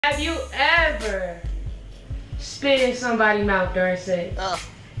Have you ever spit in somebody's mouth during sex?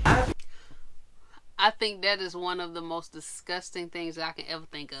 I think that is one of the most disgusting things I can ever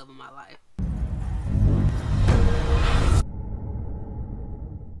think of in my life.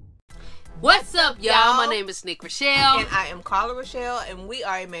 What's up, y'all? My name is Nick Rochelle. And I am Carla Rochelle, and we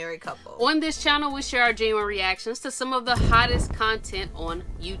are a married couple. On this channel, we share our genuine reactions to some of the hottest content on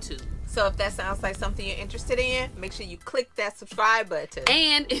YouTube. So if that sounds like something you're interested in, make sure you click that subscribe button.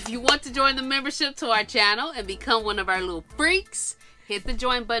 And if you want to join the membership to our channel and become one of our little freaks, hit the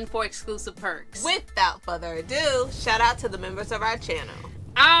join button for exclusive perks. Without further ado, shout out to the members of our channel.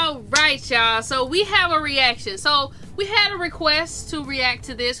 Alright, y'all. So we have a reaction. So we had a request to react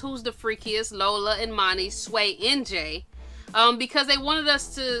to this. Who's the Freakiest? Lola and Moni, Swayy and Jayyy. Because they wanted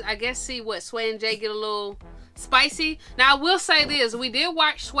us to, I guess, see what Swayy and Jayyy get a little spicy. Now I will say this, we did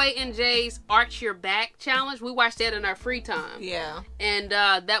watch Swayy and Jayy's Arch Your Back challenge. We watched that in our free time. Yeah. And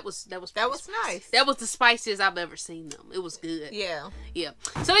that was nice. That was the spiciest I've ever seen them. It was good. Yeah. Yeah.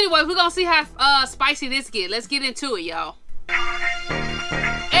 So anyways, we're gonna see how spicy this get. Let's get into it, y'all.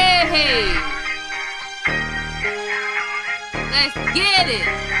 Hey, let's get it.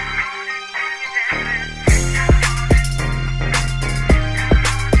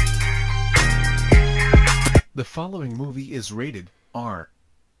 The following movie is rated R.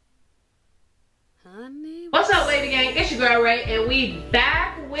 Honey, What's up, Wavy Gang? It's your girl Ray, and we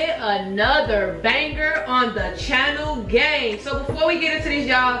back with another banger on the channel gang. So before we get into this,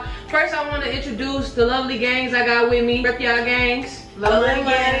 y'all, first I want to introduce the lovely gangs I got with me. Rep y'all gangs. Lola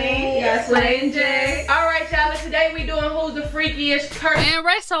Moni, Swayy and Jayyy. Alright, y'all, and today we doing Who's the Freakiest person. man,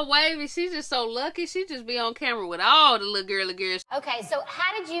 Raysowavyy, she's just so lucky. She just be on camera with all the little girly girls. Okay, so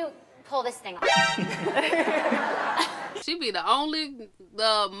how did you pull this thing off? She be the only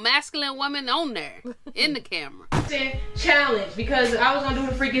masculine woman on there in the camera. Challenge, because I was gonna do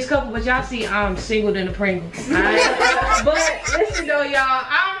the Freakiest couple, but y'all see I'm single than the Pringles. Alright? But listen though, y'all,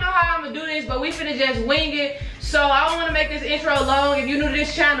 I don't know how I'm gonna do this, but we finna just wing it. So I don't wanna make this intro long. If you're new to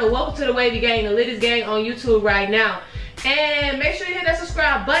this channel, welcome to the Wavy Gang, the latest gang on YouTube right now. And make sure you hit that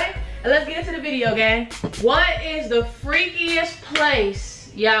subscribe button, and let's get into the video, gang. What is the freakiest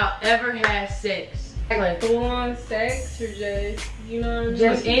place y'all ever had sex? Like Full-on sex or just, you know what I mean?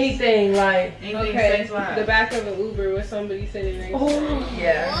 just anything, like Okay, sex-wise. the back of an Uber with somebody sitting next to me.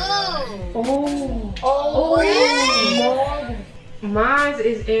 Yeah. Oh, mine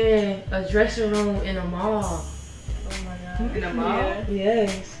is in a dressing room in a mall. Oh my god. In a mall? Yeah.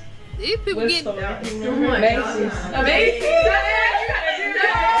 Yes. These people With get someone. Macy's.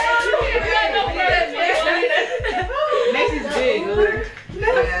 Macy's big.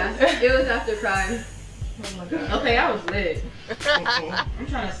 Really? Yeah, it was after Prime. Oh my god. Okay, I was lit. I'm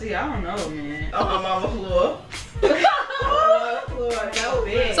trying to see. I don't know, man. On my mama floor. No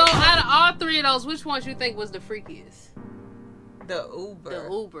big. So out of all three of those, which ones you think was the freakiest? The Uber. The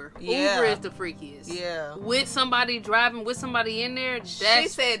Uber. Yeah. Uber is the freakiest. Yeah. With somebody driving, with somebody in there, She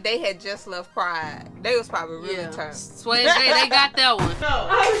that's... said they had just left Pride. They was probably really turned. Swayy and Jayyy, they got that one. No.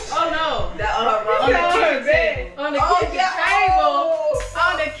 Oh no. That on her On mama. the kitchen table. On the kitchen table.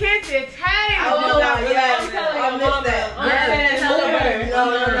 On the kitchen table. I missed that.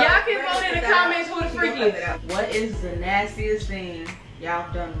 Y'all can vote in the comments who the freakiest. What is the nastiest thing y'all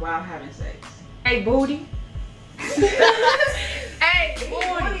done while having sex? Hey, booty. Hey, Booty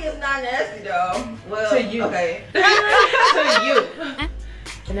booty. is not nasty though. Well, To you. Okay. To you.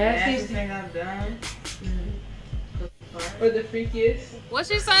 The Nastiest nastiest thing I've done. Or the freakiest. What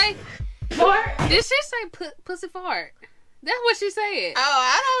she say? Fart. Did she say pussy fart? That's what she said. Oh,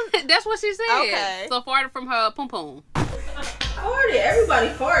 I don't. That's what she said. Okay. So farted from her pum pum. Farted. Everybody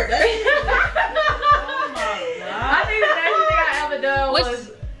fart. That's I think the nastiest thing I ever done What's-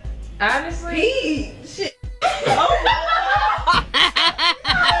 was, honestly, pee. Shit.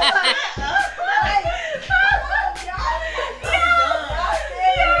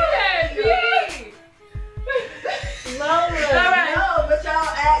 No, but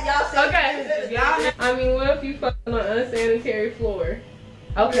y'all said Okay. I mean, what if you fuck on an unsanitary floor?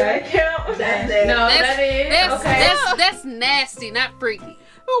 Okay. Count? That's it. No, That's, that is. that's, Okay. that's nasty, not freaky.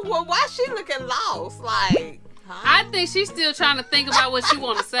 Well, why she looking lost? Like, I think she's still trying to think about what she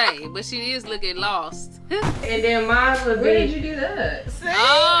want to say, but she is looking lost. And then mine would Where did be. you do that?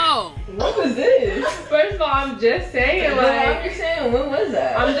 Oh. What was this? First of all, I'm just saying, I'm like, just saying, when was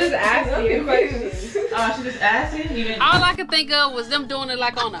that? I'm just asking you questions. Oh, she just asked you? You didn't. All I could think of was them doing it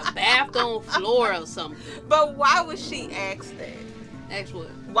like on a bathroom floor or something. but why would she ask that? Ask what?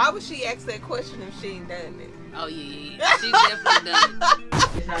 Why would she ask that question if she ain't done it? Oh yeah. She's definitely done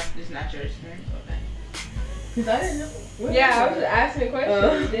it. It's not your experience. Okay. Cause I didn't know. Yeah, I was just asking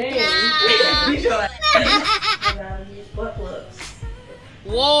questions. Dang. You sure? Use butt plugs.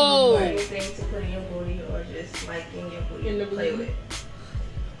 Whoa. Or anything to put in your booty, or just like in your booty In the to play booty. with.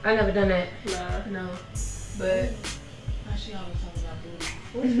 I never done that. Nah. No, but She always talking about booty.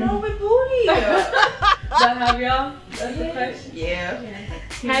 what's wrong with booty? But have y'all? That's the question. Yeah.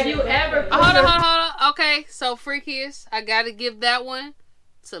 Have you ever? Hold on. Okay, so Freakiest, I gotta give that one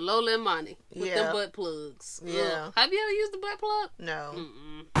to Lola Moni with the Yeah. butt plugs. Yeah. Ugh. Have you ever used the butt plug? No.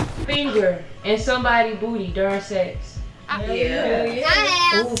 Finger in somebody's booty during sex. Yeah.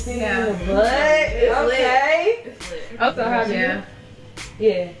 I have. Ooh, finger Yeah. in the butt. It's lit. Okay. It's lit. So have you? Yeah.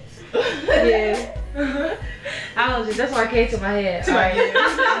 Yeah. Yeah. I was just, that's why I came to my head. To my Alright. head.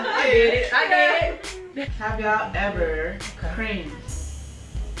 I get it. I get it. Have y'all ever creamed?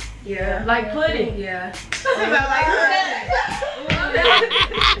 Yeah. Like pudding. Yeah.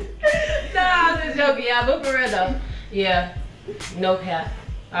 No, I was just joking. Yeah, but for real though. Yeah. No cap.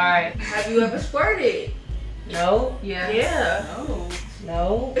 Alright. Have you ever squirted? No. Yeah. Yeah. No.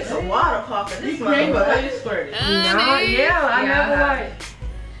 No. It's a water parker. This Cream or motherfucker. you squirted? Nah, yeah, I Yeah, never I like.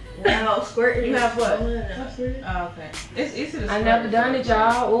 Wow, squirting. You have what? Oh, Oh, okay. It's easy to I squirt. never done it,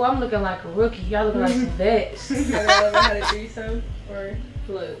 y'all. Oh, I'm looking like a rookie. Y'all looking like some vets. Have you ever had a threesome or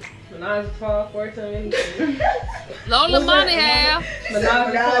look? Menage a trois, foursome, anything. Lola Moni have. Menage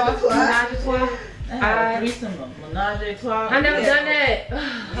a trois. Menage a trois. I had a threesome, menage a trois. I never done that.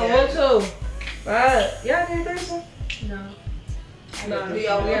 I want to. Right. Y'all did threesome? No. No. Do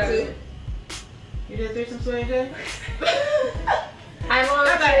y'all want to? You did threesome, Swayy? I want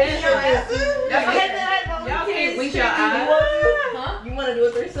to. Y'all can't wink your eyes. Huh? You want to do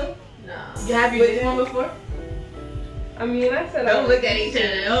a threesome? No. Have you did one before? I mean, I said I Don't was- look at each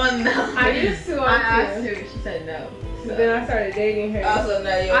other. Oh no. I used to. I asked her. She said no. But then I started dating her. Also,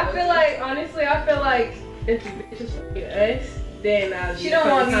 no. You I feel like, honestly, if the bitch is fucking us, then I'll she don't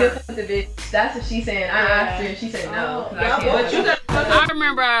want me to fuck the bitch. That's what she's saying. I asked her. She said no. Oh, I can't. But you got I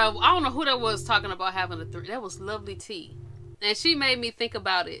remember, I don't know who that was talking about having a that was Lovely T. And she made me think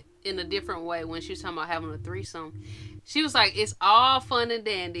about it in a different way when she was talking about having a threesome. She was like, it's all fun and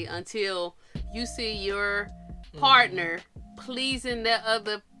dandy until you see your partner pleasing that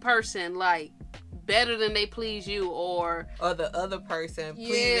other person, like, better than they please you, or the other person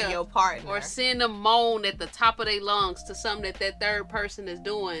pleasing your partner. or seeing them moan at the top of their lungs to something that third person is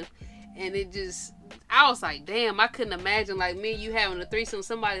doing. And it just, I was like, damn, I couldn't imagine like me and you having a threesome,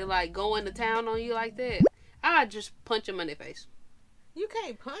 somebody like going to town on you like that. I'd just punch them in their face. You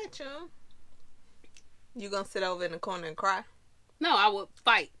can't punch him. You gonna sit over in the corner and cry? No, I would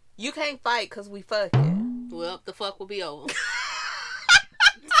fight. You can't fight because we fucking. Well, the fuck will be over.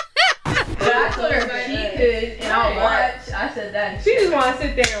 But I told her she could, and I'll watch. I said that. She just want to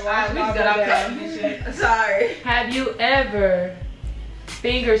sit there and watch. we just got out talking this shit. Sorry. Have you ever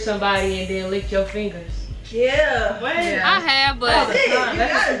fingered somebody and then licked your fingers? Yeah. I have, but That's it. You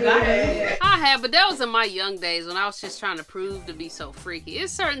gotta do that. I have, but that was in my young days when I was just trying to prove to be so freaky.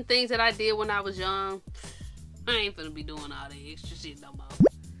 It's certain things that I did when I was young. I ain't finna be doing all that extra shit no more.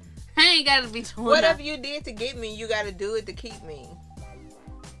 I ain't gotta be doing Whatever you did to get me, you gotta do it to keep me.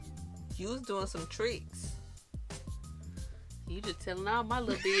 You was doing some tricks. You just telling all my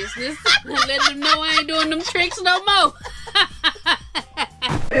little business. Let them know I ain't doing them tricks no more.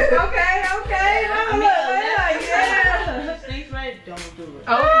 Okay. Yeah. Stinks, right? Don't do it.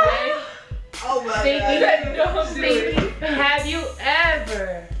 Okay. Oh my Stinky. god. Don't do it. Stinky. Have you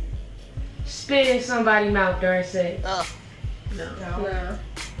ever spit in somebody's mouth during sex? Ugh. No.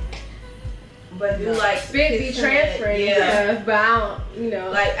 But do like Spit be transferring, yeah. but I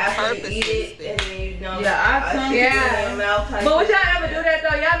don't, Like after you Purposely eat it, spit. and then you know. Yeah, I spit yeah. it in your mouth. Type But would y'all ever do that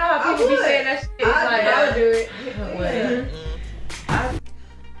though? Y'all know how people be would. saying that shit. It's I like, would do it.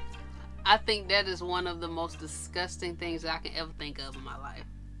 I think that is one of the most disgusting things that I can ever think of in my life.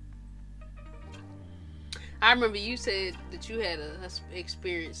 I remember you said that you had a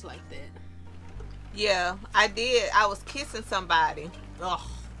experience like that. Yeah, I did. I was kissing somebody. Ugh.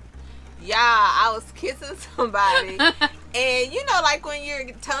 Yeah, I was kissing somebody. And you know, like when you're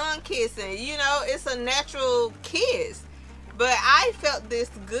tongue kissing, you know, it's a natural kiss. But I felt this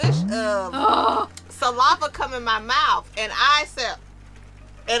gush of saliva come in my mouth. And I said,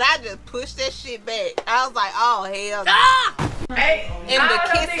 and I just pushed that shit back. I was like, oh, hell no. Hey, And the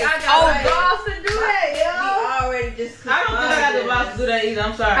kiss is over. balls to do that, yo. We already just. I don't think I got the balls to do that either.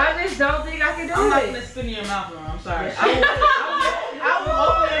 I'm sorry. I just don't think I can do I'm not it. gonna spit in your mouth, bro. I'm sorry. I will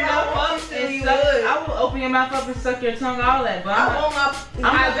open your mouth up and suck. I will open your mouth up and suck your tongue, all that. But I'm not.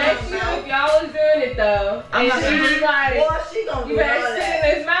 I bet you if y'all was doing it though, I'm and not she gonna- was like, Boy, she gonna do you all better sit that.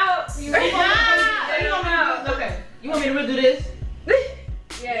 in his mouth. You better sit in his mouth. want me to do this?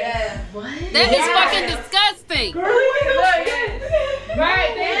 Yeah. What? That is fucking disgusting.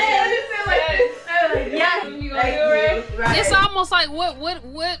 Right, yeah. You gonna do it? Right. It's almost like what?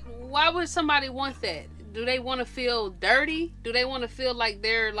 Why would somebody want that? Do they want to feel dirty? Do they want to feel like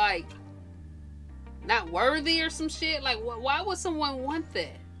they're like not worthy or some shit? Like, why would someone want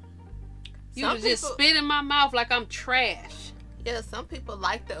that? You Some would just people- spit in my mouth like I'm trash. Yeah, some people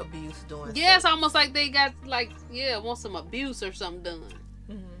like the abuse doing. Yeah, it's stuff. almost like they got like want some abuse or something done.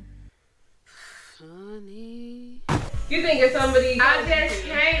 Honey. You think if somebody... I just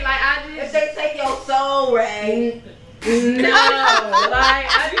can't, like, If they take your soul, Ray. no, like,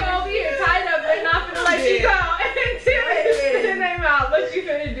 I be over here tied up and not finna let you go until it's in their mouth. What you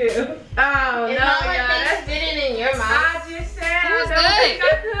finna do? Oh, It's no, not like y'all, they that's spitting in your mouth. I just said Who's I that? think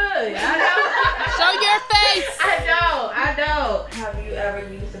I could. Show your face. I don't. Have you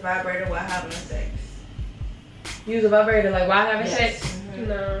ever used a vibrator while having sex? Use a vibrator, like, while having sex?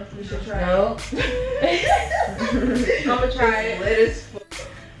 No. You should try No. I'ma try it. Lit as fuck.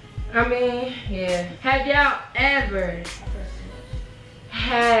 I mean, yeah. Have y'all ever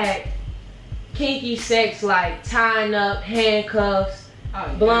had kinky sex, like tying up, handcuffs,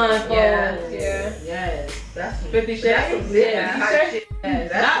 blindfolds? Yes. That's some 50 That's Shades? some lit Yeah. type shit.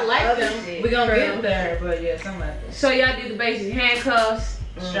 That's Not some like other them. shit. We gonna get there, but yeah, something like that. So y'all do the basic handcuffs.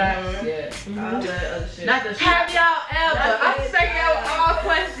 Straps, yeah. All that other shit. Not the Have y'all ever? Not I'm the- expecting all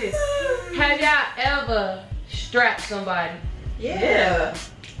questions. Have y'all ever strapped somebody? Yeah.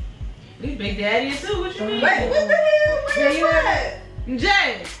 We big daddy too. What you mean? Wait, what the hell? What Yeah, is you that?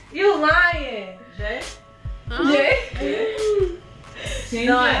 Jay, you lying. Jay? Huh?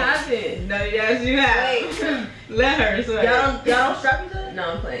 No, I haven't. No, yes, you have. Wait. Let her. So Y'all don't strap each other?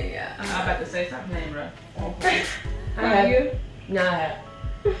 No, I'm playing, yeah. I'm about to say stop name, bro. Have you? No, I have.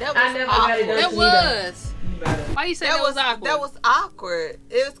 That was I never got it awkward. done. That was. You better. Why you say that was awkward? That was awkward.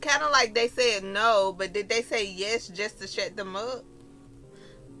 It was kind of like they said no, but did they say yes just to shut them up?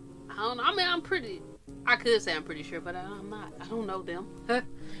 I don't know. I mean, I could say I'm pretty sure, but I'm not. I don't know them.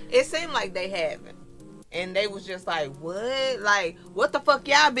 It seemed like they haven't. And they was just like, what? Like, what the fuck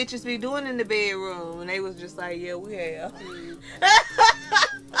y'all bitches be doing in the bedroom? And they was just like, yeah, we have.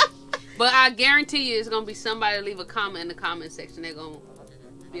 But I guarantee you it's going to be somebody leave a comment in the comment section. They're going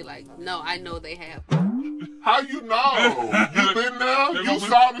to be like, no, I know they have. How you know? You been there? You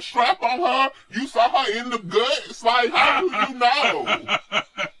saw the strap on her? You saw her in the gut? It's like, how do you know?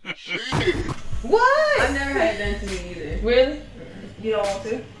 Shit. What? I never had it done to me either. Really? You don't want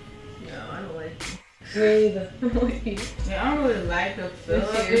to? No, I don't like it. Me either. Yeah, I don't really like the feel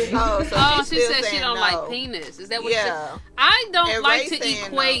of it. Oh, so Oh, she's she still said she saying don't no. like penis. Is that what Yeah. I don't And like Ray to saying no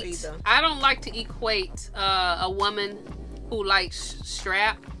equate. either. I don't like to equate a woman who likes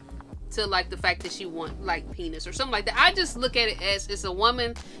strap to like the fact that she want like penis or something like that. I just look at it as it's a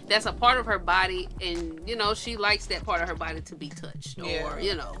woman that's a part of her body, and you know she likes that part of her body to be touched or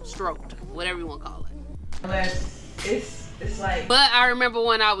stroked, whatever you want to call it. Unless it's like. But I remember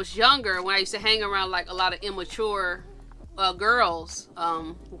when I was younger, when I used to hang around like a lot of immature girls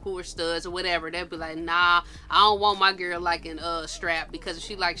who were studs or whatever, they'd be like, nah, I don't want my girl liking strap, because if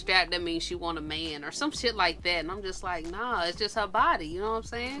she likes strap, that means she want a man or some shit like that. And I'm just like, nah, it's just her body, you know what I'm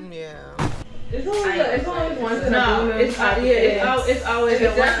saying? Yeah. It's always one thing. No, it's always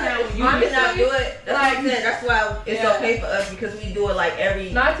It's one definitely time. you cannot do it. That's what I'm saying. That's why it's Yeah. okay for us, because we do it like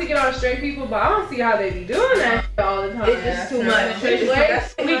every. Not to get on straight people, but I don't see how they be doing that all the time. It's just too much.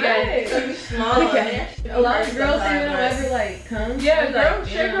 We got it. Small. A lot of girls say they don't ever like come. Yeah, girls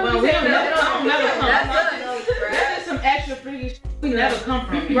straight Well, girls we say don't that. never, never come. That's That's just some extra freaky shit we never come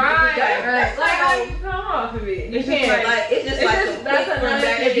from. Right. Right. Like how you come off of it. You can't. Like it's just like a that's quick another run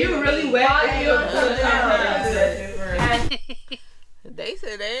back. thing. If you really wet, Why if you you don't don't put put it it on? on, do that shit first. They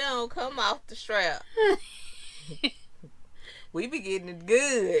said they don't come off the strap. We be getting it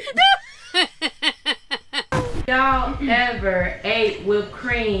good. Y'all ever ate whipped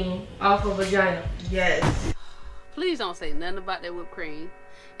cream off a vagina? Yes. Please don't say nothing about that whipped cream.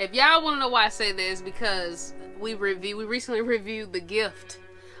 If y'all want to know why I say this, because we recently reviewed The Gift,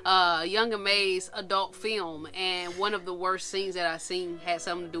 Young M.A's adult film, and one of the worst scenes that I seen had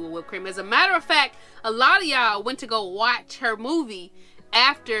something to do with whipped cream. As a matter of fact, a lot of y'all went to go watch her movie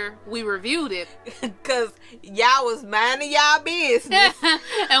after we reviewed it. Because y'all was minding y'all business.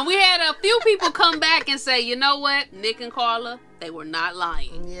 And we had a few people come back and say, you know what, Nick and Carla, they were not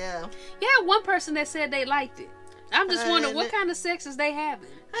lying. Yeah. Yeah, one person that said they liked it. I'm just wondering what kind of sex is they having?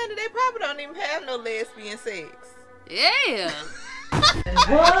 Honey, they probably don't even have no lesbian sex. Yeah.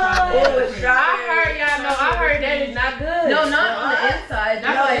 Oh, it's I heard y'all know. I heard that is not good. No, not on the inside.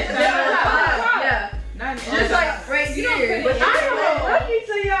 No, it's Yeah. Just like right here. But I don't know. Lucky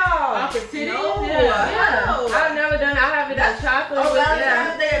to y'all. Off the titties? No. Yeah. I've never done. I haven't done chocolate. Oh, with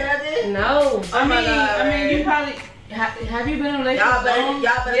Valentine's Day, nothing? No. I mean, you probably have you been in a relationship? Y'all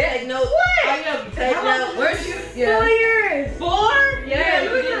better take notes. What? Take notes. Where's you? 4 years. 4? Yeah, we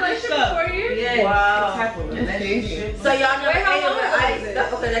was in a relationship for 4 years. Yeah. Wow. So So y'all never Wait, how ate it long with was ice?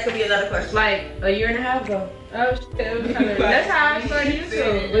 it? Okay, that could be another question. Like a year and a half ago. Oh shit, it was kinda That's how I started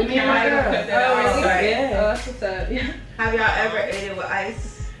YouTube with me and my girl. Oh, really? Right. Yeah. Oh, that's what's up. Yeah. Have y'all ever ate it with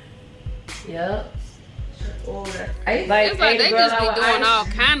ice? Yep. Oh, that's Like, It's like ate a they girl just be out with doing ice. all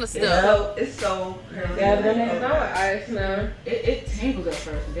kind of stuff. it's so crazy. Yeah, but then it's Not with ice, no. It tingles at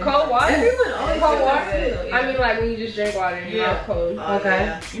first. then- Cold water? Everyone Cold water? good. I mean, like when you just drink water and you're Yeah. not cold. Oh, Okay.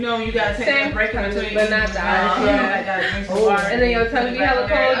 yeah. You know when you gotta take Same a break in kind of, between, but not the ice, Yeah, yeah. I gotta drink some Oh, water. And then your tummy be hella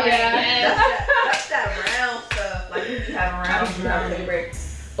cold, yeah. That's that round stuff. Like you be having round break.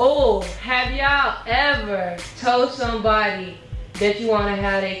 Oh, have y'all ever told somebody that you want to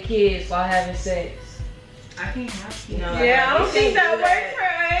have their kids while having sex? I can't have kids. No. Yeah, I don't You think can't that do works for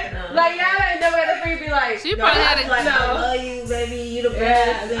us. No. Like, y'all ain't never had a free be like, She No, probably I had was it. like, I no. love you, baby. You the Yeah,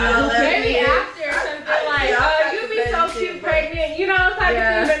 best. and I love maybe you. after or something like, yeah, I you like be the so best cute shit, pregnant, you know, type of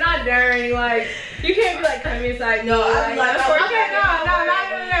thing, but not during. Like, you can't be like, come inside. No, I be like, oh, okay, no,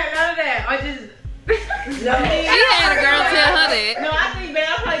 none of that. I just. No, She had a girl tell her that. No, I think, man,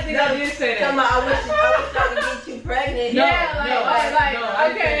 I probably think I did say Come that. on, I wish I could get you pregnant. No, Yeah, like, no, I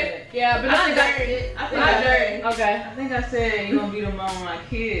didn't okay. say Yeah, but I not think during. I think Not I during. Okay. I think I said you're gonna be the mom of my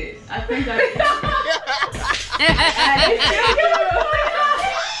kids. I think I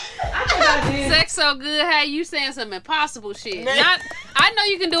did. Sex so good, how you saying some impossible shit? Not, I know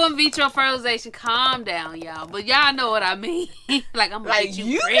you can do in vitro fertilization. Calm down, y'all. But y'all know what I mean. Like I'm gonna Like get you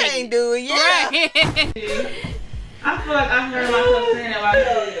you pregnant. can't do it, yeah. I feel like I heard myself saying that while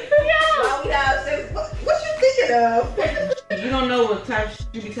Why we have sex? What you thinking of? you don't know what type of shit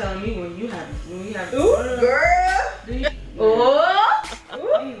you be telling me when you have Ooh, girl. Do you? Oh.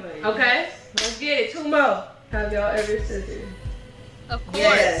 Anyway. Okay. Let's get it. 2 more. Have y'all ever scissored? Of course.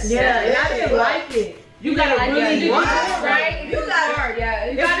 Yes. Yeah, and I Yes. didn't like it. You gotta really it. do What? it. Right? You got hard, yeah.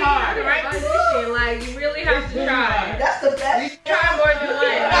 It's hard. The right position. Like, you really have It's to really try. hard. That's the best. Try more than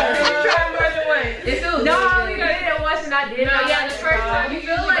once. You try more than once. It feels No, good. you did it once and I did it. No, Yeah, the first time. You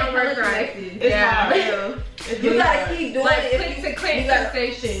feel like don't hella work right. connected. It's hard. It's You really gotta hard. keep doing Like, it. click to You click gotta-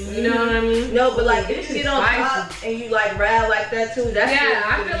 sensation. You know what I mean? No, but like This if you is get on spicy. top and you like rap like that too, that's Yeah, really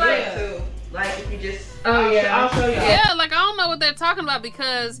I good feel like- too. Like if you just Oh, yeah. I'll show y'all. Yeah, like I don't know what they're talking about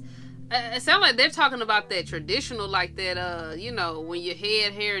because it sounds like they're talking about that traditional, like that. You know, when your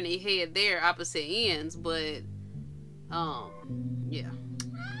head here and your head there, opposite ends. But, yeah.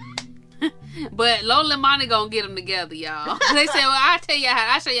 But Lola Moni gonna get them together, y'all. They said, "Well, I'll show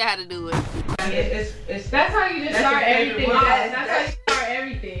you how to do it." It's That's how you just That's start your favorite everything one. off. That's how you start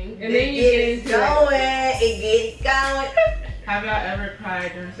everything. And then it you get gets into it. going, it gets going. Have y'all ever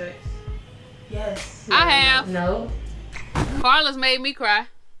cried during sex? Yes. I have. No. Carla's made me cry.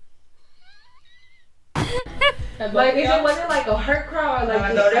 Like, was it like a hurt cry or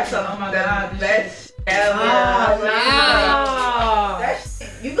like Oh, No, that's Oh my God, the this best ever. Oh, Yeah.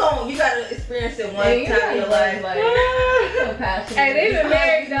 That's you gotta experience it one Yeah, you time in your guys life. so passionate. Hey, they've been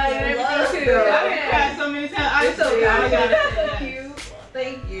married though and everything too. Love, I've cried so many times. I It's so swear, good. I gotta That's say so that. cute.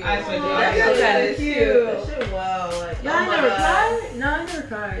 Thank you. I swear to That God. shit is Cute. cute. That shit wow. Like, Y'all oh ain't my never God. cried? No, I never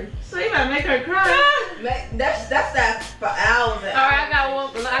cried. So you gotta make her cry. That's that for hours. And Alright,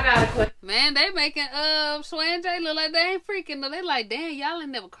 I got a question. Man, they making Swayy and Jayyy look like they ain't freaking. No, they like, damn, y'all ain't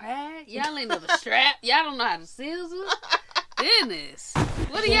never cried. Y'all ain't never strapped. Y'all don't know how to scissor. Goodness,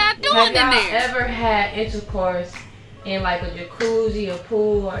 what are y'all doing Have in y'all there? ever had intercourse in like a jacuzzi, a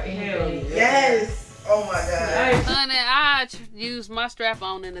pool, or anything? Yes. Oh my God. Honey, I use my strap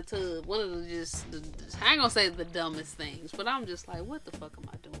on in the tub. One of the I ain't gonna say the dumbest things, but I'm just like, what the fuck am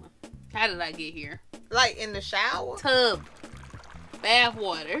I doing? How did I get here? Like in the shower. Tub, bath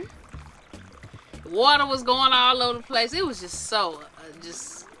water. The water was going all over the place. It was just so,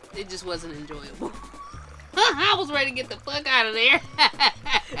 it just wasn't enjoyable. I was ready to get the fuck out of there.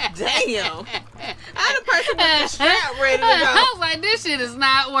 Damn. I the person with the strap ready to I go. was like, this shit is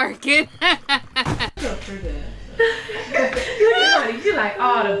not working. She like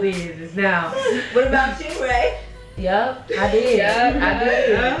all the business now. What about you, Ray? Yup, I did.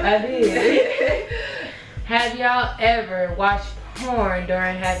 Yup. I did. Have y'all ever watched porn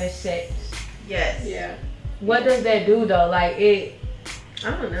during having sex? Yes. Yeah. What does that do though? Like it I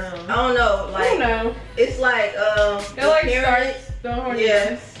don't know. I don't know. I Like, don't know. it's like, It like starts the horniness.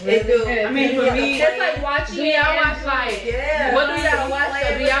 Yes, it do. I mean, for me, It's like watching. Do y'all watch like? Yeah. What do y'all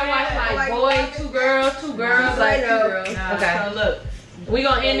watch? Do y'all watch like boys, two girls, like two girls? Okay. So look, We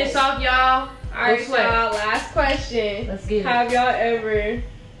gonna end this off, y'all. Alright, y'all. Last question. Let's get it. Have y'all ever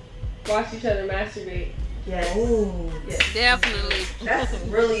watched each other masturbate? Yes. Ooh. Yes. Definitely. That's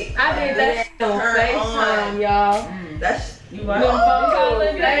really. I did that on FaceTime, y'all. That's. you watch. Phone call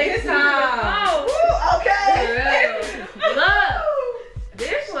and FaceTime. Ooh, okay. Look,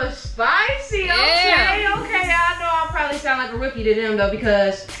 this was spicy. Okay, Yeah. okay. I know I probably sound like a rookie to them though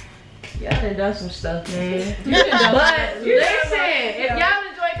because y'all done some stuff, man. But listen, if y'all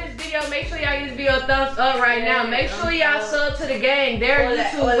enjoyed this video, make sure y'all give this video a thumbs up right now. Make sure y'all sub to the gang. Their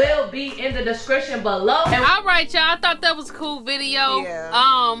YouTube will be in the description below. And All right, y'all. I thought that was a cool video. Yeah.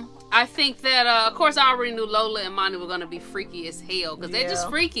 I think that, of course, I already knew Lola and Moni were gonna be freaky as hell because they're just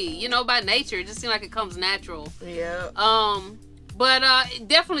freaky, you know, by nature. It just seems like it comes natural. Yeah. But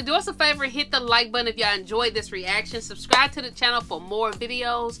definitely do us a favor, hit the like button if y'all enjoyed this reaction. Subscribe to the channel for more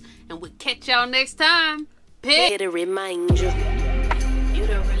videos, and we'll catch y'all next time. Peace. Here to remind you, you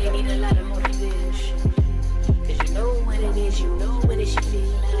don't really need a lot of motivation. Cause you know what it is, you know what it should feel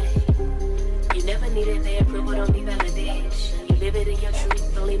like. You never needed their approval, don't need validation. You live it in your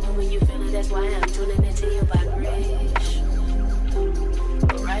truth, only move when you feel it, that's why I'm tuning into your